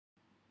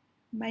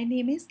My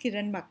name is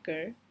Kiran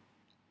Makker,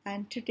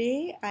 and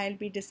today I'll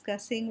be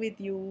discussing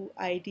with you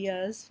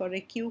ideas for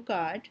a cue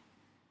card,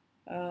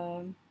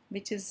 um,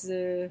 which is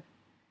uh,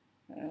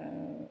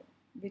 uh,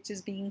 which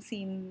is being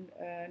seen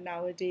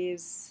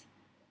nowadays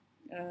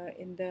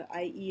in the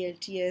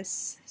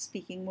IELTS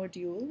speaking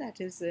module,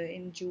 that is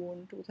in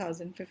June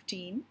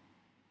 2015.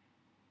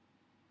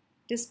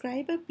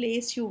 Describe a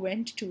place you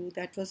went to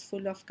that was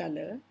full of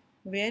color,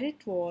 where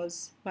it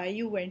was, why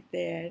you went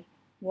there,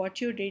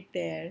 what you did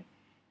there.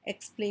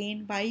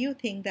 Explain why you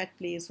think that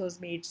place was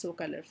made so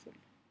colorful.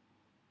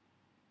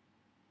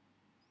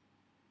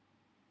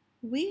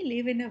 We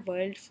live in a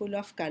world full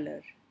of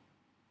color.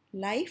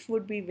 Life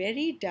would be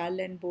very dull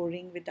and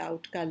boring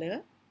without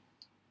color.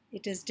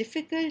 It is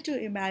difficult to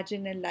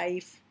imagine a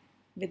life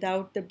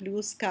without the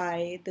blue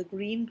sky, the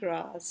green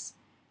grass,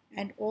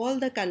 and all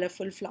the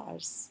colorful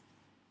flowers.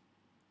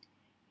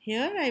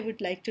 Here I would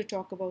like to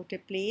talk about a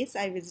place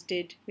I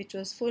visited which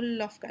was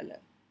full of color.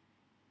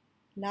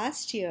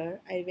 Last year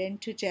I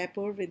went to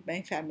Jaipur with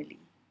my family.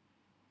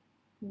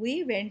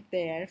 We went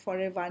there for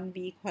a 1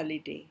 week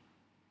holiday.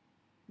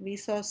 We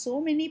saw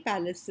so many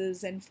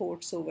palaces and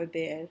forts over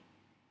there.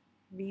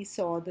 We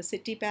saw the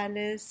City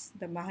Palace,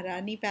 the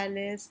Maharani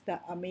Palace, the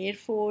Amer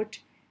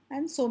Fort,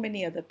 and so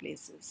many other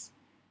places.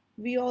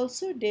 We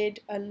also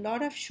did a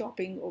lot of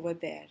shopping over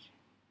there.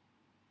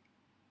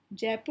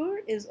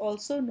 Jaipur is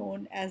also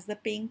known as the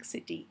Pink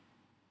City.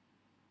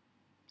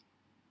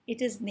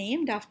 It is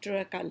named after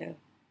a color.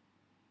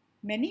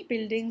 Many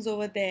buildings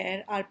over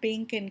there are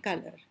pink in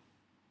color.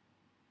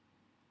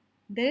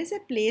 There is a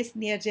place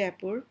near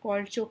Jaipur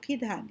called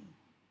Chokhidhani.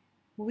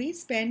 We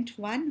spent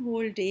one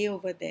whole day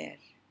over there.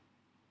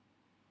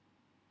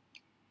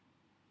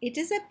 It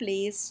is a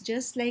place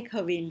just like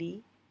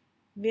Haveli,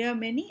 where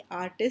many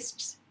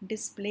artists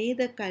display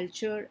the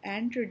culture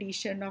and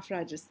tradition of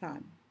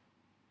Rajasthan.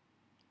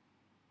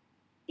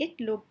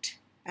 It looked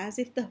as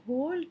if the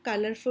whole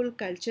colorful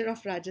culture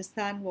of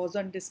Rajasthan was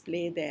on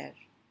display there.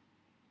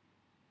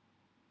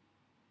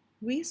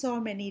 We saw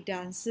many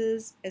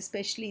dances,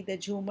 especially the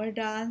Jhumar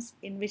dance,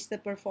 in which the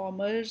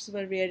performers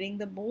were wearing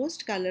the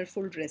most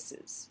colorful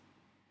dresses.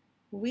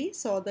 We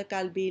saw the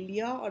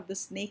Kalbelia or the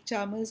snake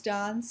charmers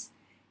dance,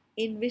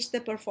 in which the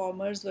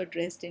performers were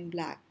dressed in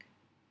black.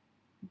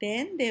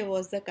 Then there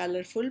was the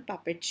colorful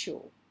puppet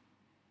show.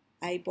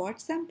 I bought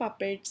some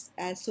puppets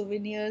as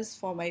souvenirs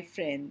for my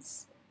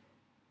friends.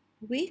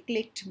 We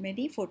clicked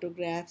many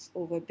photographs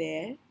over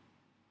there.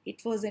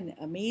 It was an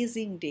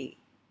amazing day.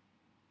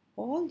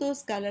 All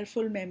those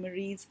colorful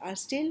memories are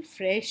still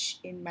fresh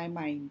in my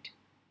mind.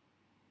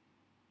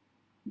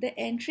 The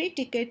entry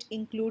ticket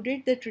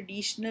included the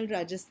traditional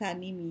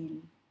Rajasthani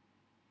meal.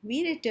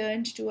 We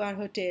returned to our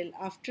hotel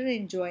after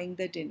enjoying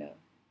the dinner.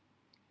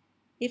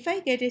 If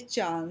I get a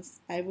chance,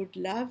 I would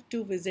love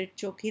to visit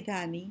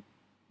Chokhidhani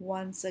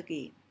once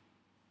again.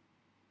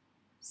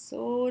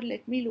 So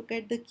let me look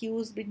at the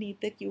cues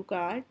beneath the cue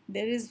card.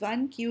 There is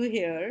one cue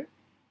here.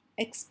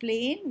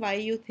 Explain why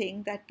you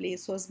think that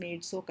place was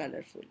made so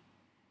colorful.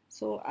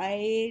 So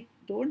I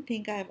don't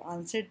think I have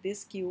answered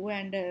this cue,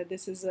 and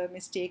this is a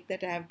mistake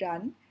that I have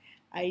done.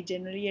 I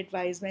generally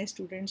advise my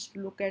students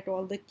to look at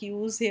all the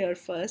cues here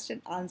first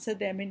and answer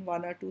them in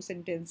one or two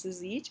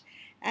sentences each.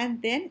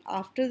 And then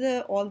after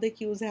the all the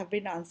cues have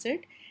been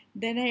answered,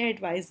 then I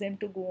advise them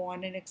to go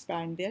on and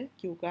expand their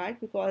cue card,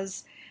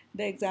 because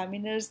the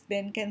examiners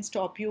then can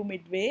stop you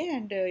midway,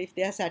 and if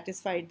they are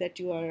satisfied that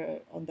you are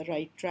on the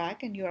right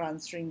track and you are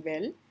answering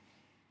well,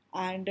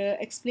 and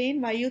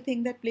explain why you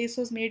think that place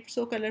was made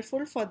so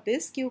colorful. For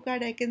this cue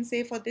card, I can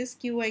say, for this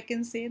cue, I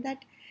can say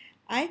that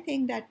I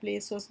think that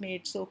place was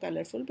made so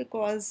colorful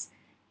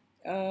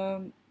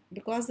um,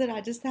 because the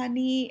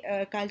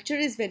Rajasthani culture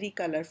is very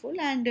colorful,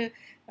 and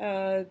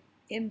uh,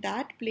 in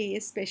that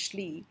place,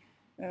 especially,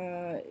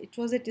 it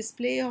was a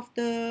display of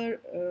the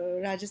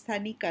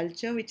Rajasthani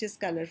culture, which is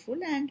colorful,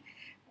 and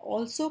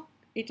also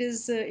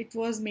it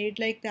was made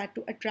like that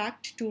to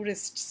attract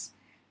tourists,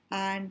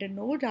 and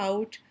no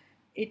doubt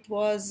it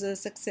was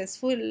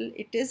successful.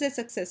 It is a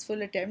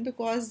successful attempt,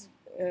 because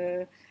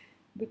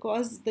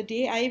the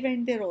day I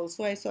went there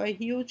also, I saw a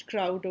huge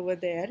crowd over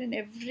there, and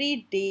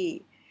every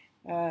day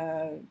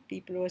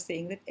people were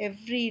saying that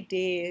every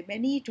day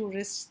many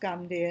tourists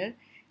come there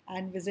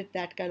and visit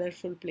that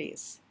colorful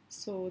place.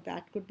 So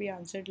that could be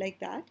answered like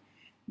that.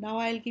 Now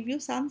I'll give you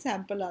some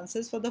sample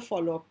answers for the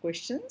follow-up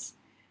questions.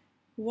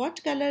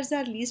 What colors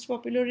are least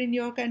popular in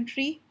your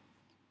country?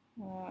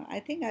 I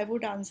think I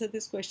would answer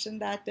this question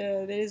that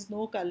there is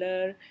no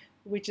color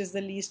which is the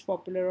least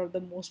popular or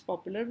the most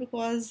popular,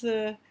 because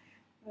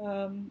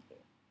um,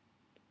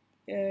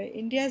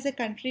 India is a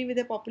country with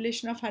a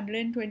population of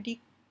 120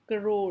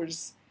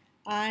 crores,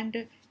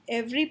 and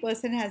every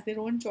person has their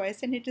own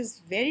choice, and it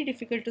is very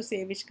difficult to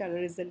say which color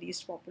is the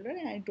least popular.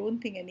 And I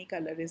don't think any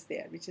color is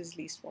there which is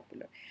least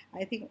popular.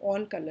 I think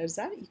all colors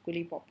are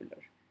equally popular.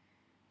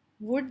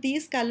 Would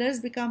these colors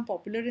become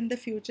popular in the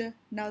future?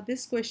 Now,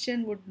 this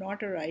question would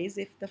not arise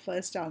if the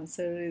first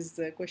answer is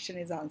the question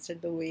is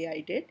answered the way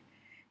I did,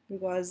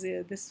 because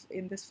this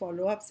in this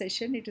follow-up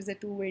session it is a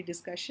two-way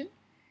discussion.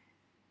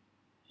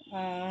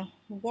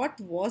 What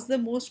was the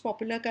most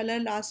popular color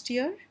last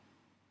year?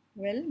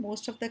 Well,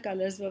 most of the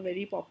colors were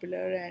very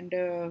popular,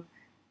 and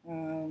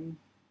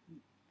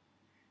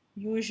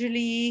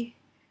usually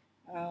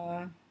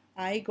uh,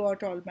 I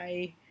got all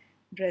my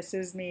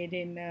dresses made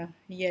in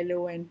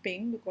yellow and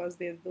pink because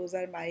those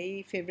are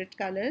my favorite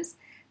colors.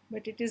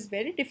 But it is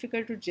very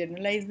difficult to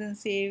generalize and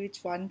say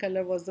which one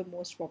color was the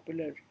most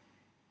popular.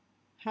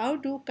 How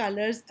do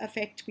colors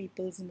affect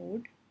people's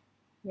mood?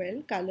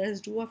 Well,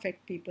 colors do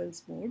affect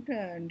people's mood,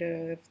 and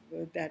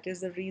that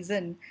is the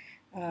reason.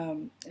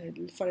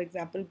 For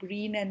example,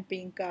 green and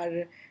pink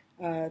are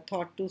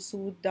thought to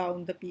soothe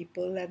down the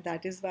people, and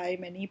that is why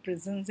many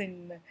prisons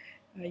in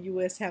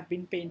US have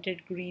been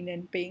painted green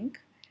and pink.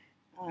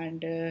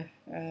 And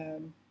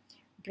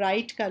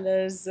bright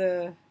colors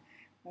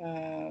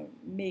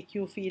make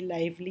you feel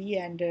lively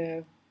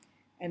and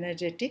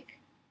energetic.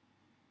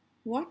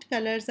 What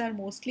colors are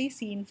mostly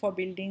seen for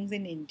buildings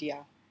in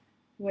India?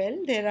 Well,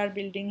 there are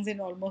buildings in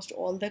almost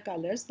all the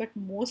colors, but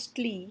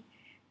mostly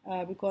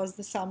because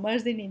the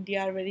summers in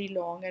India are very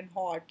long and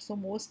hot, so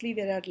mostly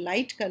there are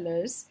light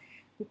colors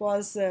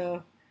because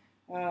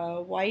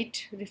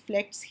white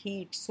reflects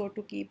heat. So,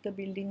 to keep the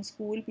buildings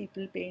cool,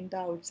 people paint the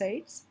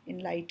outsides in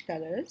light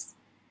colors.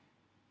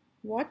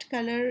 What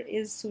color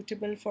is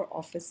suitable for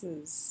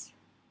offices?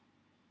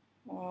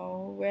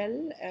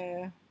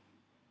 Well,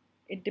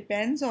 it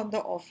depends on the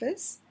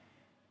office,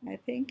 I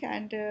think,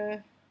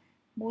 and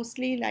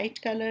mostly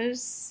light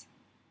colors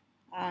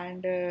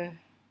and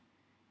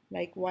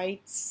like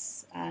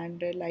whites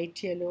and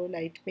light yellow,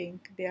 light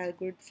pink. They are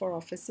good for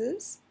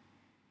offices.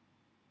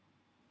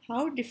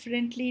 How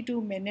differently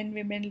do men and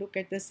women look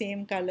at the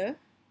same color?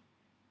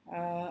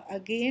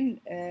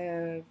 Again,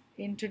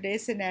 in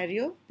today's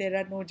scenario, there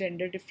are no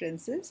gender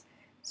differences.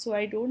 So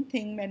I don't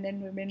think men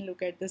and women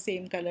look at the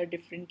same color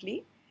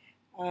differently.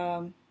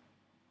 Um,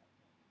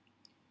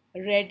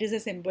 Red is a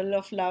symbol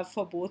of love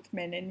for both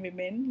men and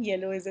women.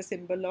 Yellow is a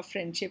symbol of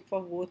friendship for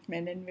both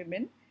men and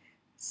women.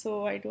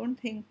 So I don't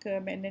think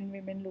men and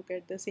women look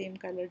at the same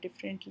color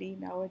differently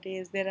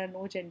nowadays. There are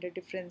no gender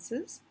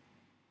differences.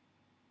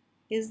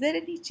 Is there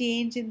any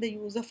change in the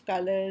use of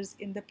colors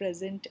in the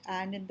present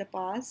and in the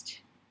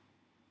past?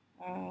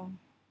 Uh,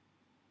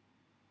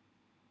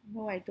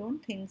 no, I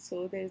don't think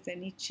so. There is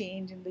any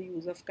change in the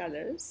use of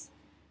colors.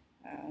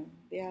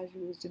 They are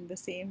used in the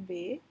same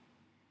way.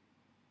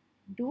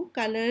 Do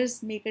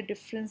colors make a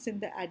difference in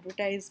the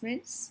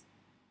advertisements?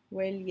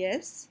 Well,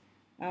 yes.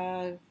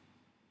 Uh,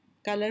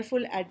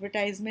 Colorful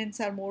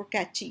advertisements are more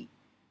catchy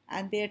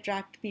and they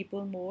attract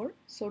people more.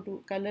 So,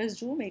 colors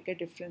do make a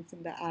difference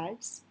in the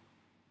ads.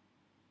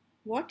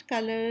 What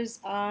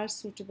colors are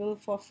suitable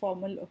for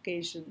formal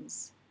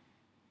occasions?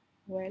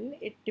 Well,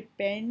 it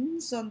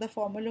depends on the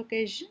formal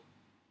occasion.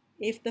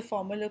 If the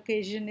formal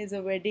occasion is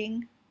a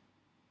wedding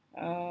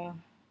uh,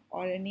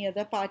 or any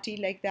other party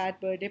like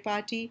that, birthday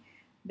party,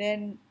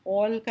 then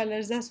all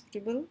colors are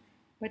suitable.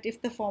 But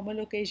if the formal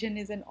occasion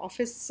is an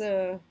office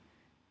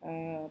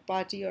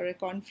party or a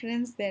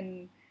conference,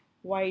 then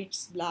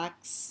whites,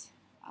 blacks,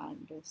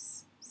 and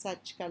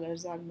such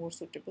colors are more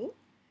suitable.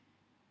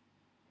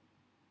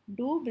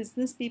 Do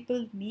business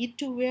people need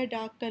to wear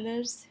dark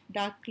colors,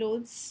 dark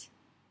clothes?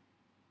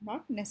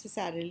 Not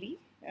necessarily.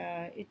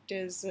 It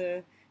is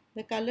the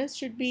colors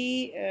should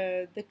be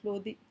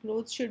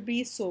clothes should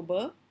be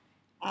sober,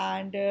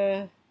 and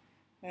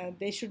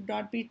they should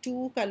not be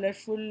too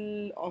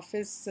colorful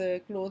office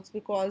clothes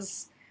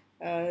because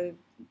uh,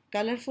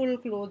 colorful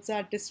clothes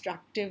are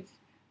distractive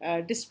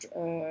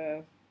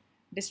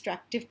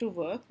to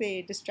work.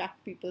 They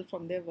distract people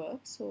from their work.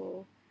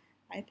 So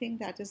I think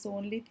that is the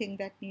only thing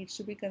that needs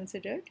to be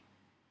considered.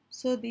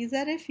 So these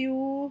are a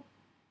few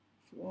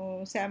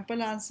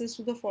sample answers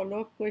to the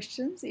follow-up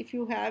questions. If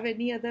you have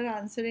any other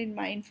answer in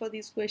mind for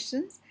these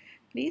questions,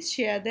 please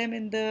share them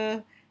in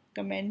the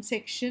comment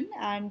section.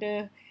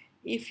 And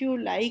if you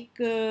like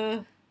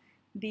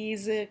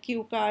these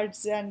cue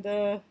cards and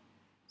the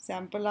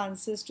sample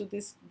answers to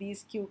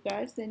these cue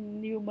cards,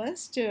 then you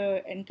must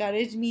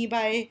encourage me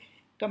by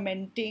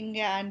commenting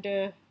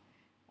and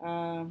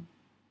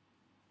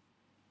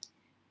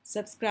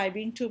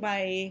subscribing to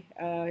my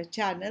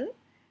channel.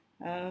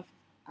 Uh,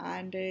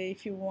 and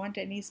if you want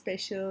any uh,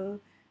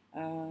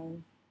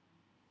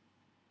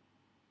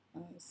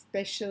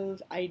 special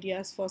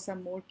ideas for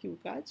some more cue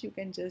cards, you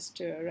can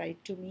just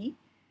write to me.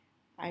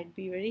 I'd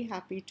be very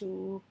happy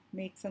to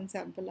make some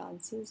sample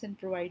answers and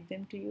provide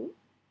them to you.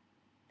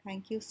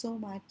 Thank you so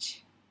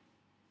much.